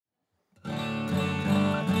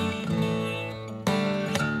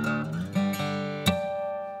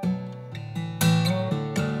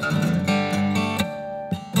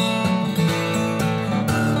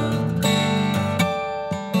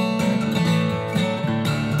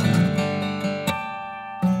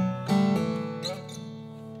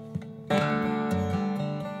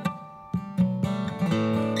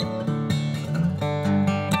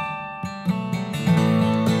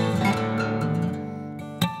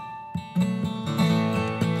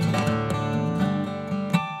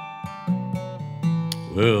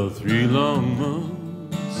Well, 3 long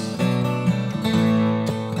months.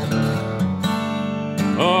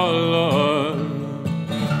 Oh, Lord,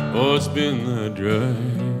 oh, it's been that dry.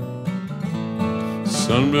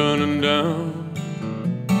 Sun burning down,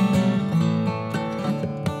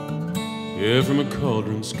 yeah, from a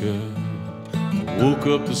cauldron sky. I woke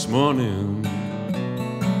up this morning,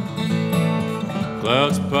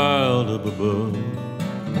 clouds piled up above.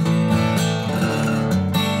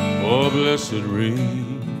 Oh, blessed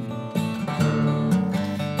rain,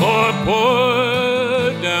 oh, it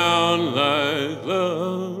poured down like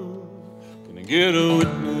love. Can I get a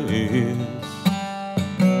witness?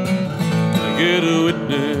 Can I get a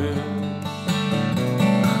witness?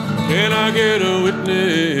 Can I get a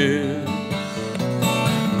witness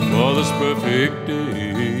for this perfect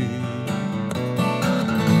day?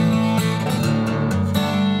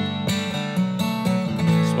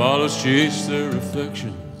 Swallows chase their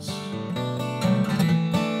reflections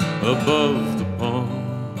above the pond.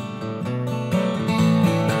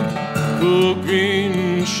 Cool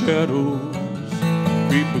green shadows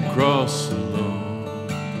creep across the lawn.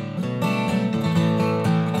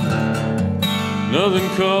 Nothing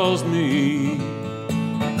calls me,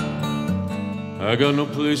 I got no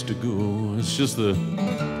place to go. It's just the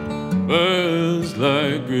birds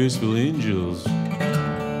like graceful angels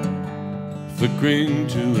flickering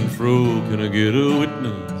to and fro. Can I get a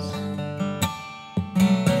witness?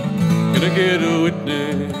 Can I get a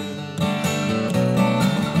witness?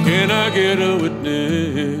 Can I get a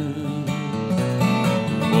witness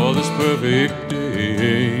for this perfect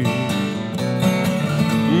day?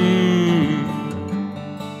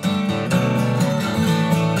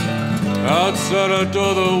 Outside I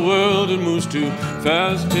door the world, it moves too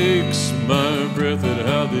fast, takes my breath at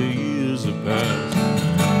how the years have passed.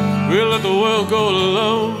 We'll let the world go,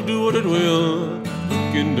 love, do what it will.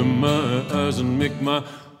 Look into my eyes and make my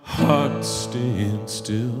heart stand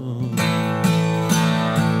still. Can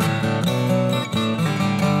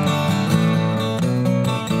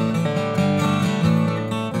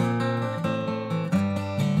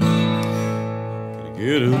I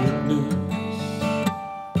get a witness?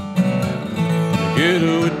 Get a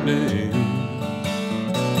witness?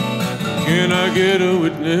 Can I get a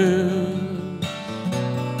witness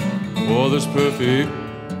for this perfect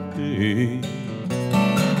day?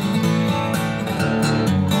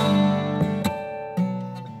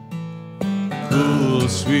 Cool,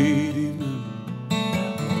 sweet evening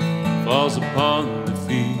falls upon the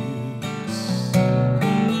fields.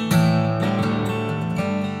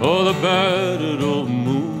 Oh, the battered old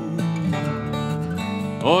moon,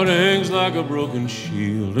 oh, it hangs like a broken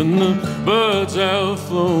shield, and the birds have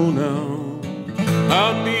flown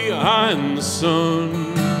out behind the sun.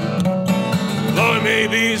 Though it may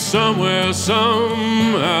be somewhere,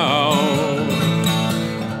 somehow,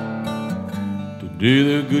 today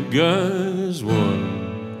the good guys won.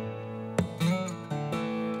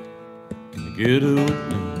 Can I get a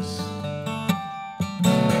witness?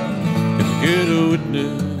 Can I get a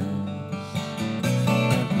witness?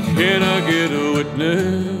 Can I get a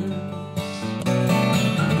witness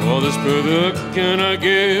for this perfect? Can I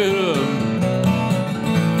get a?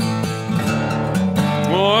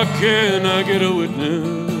 Oh, can I get a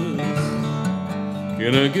witness?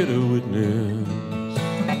 Can I get a witness?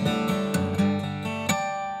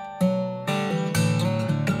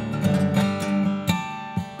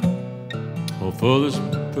 Oh, for this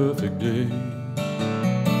perfect day.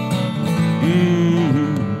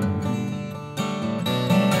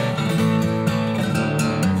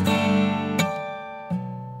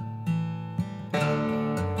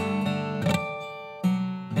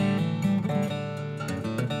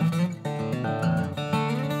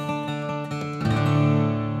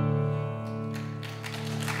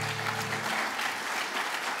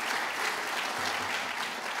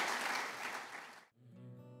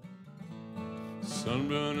 Sun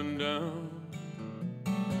burning down,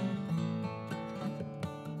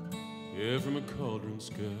 yeah, from a cauldron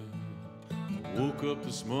sky. I woke up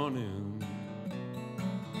this morning,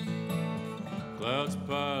 clouds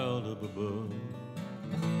piled up above.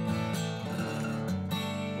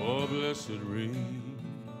 Oh, blessed rain,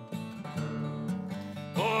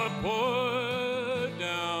 oh, it poured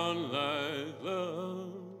down like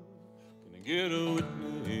love. Can I get a witness?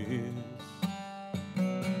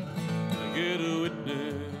 Get a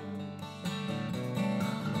witness?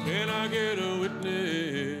 Can I get a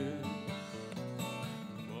witness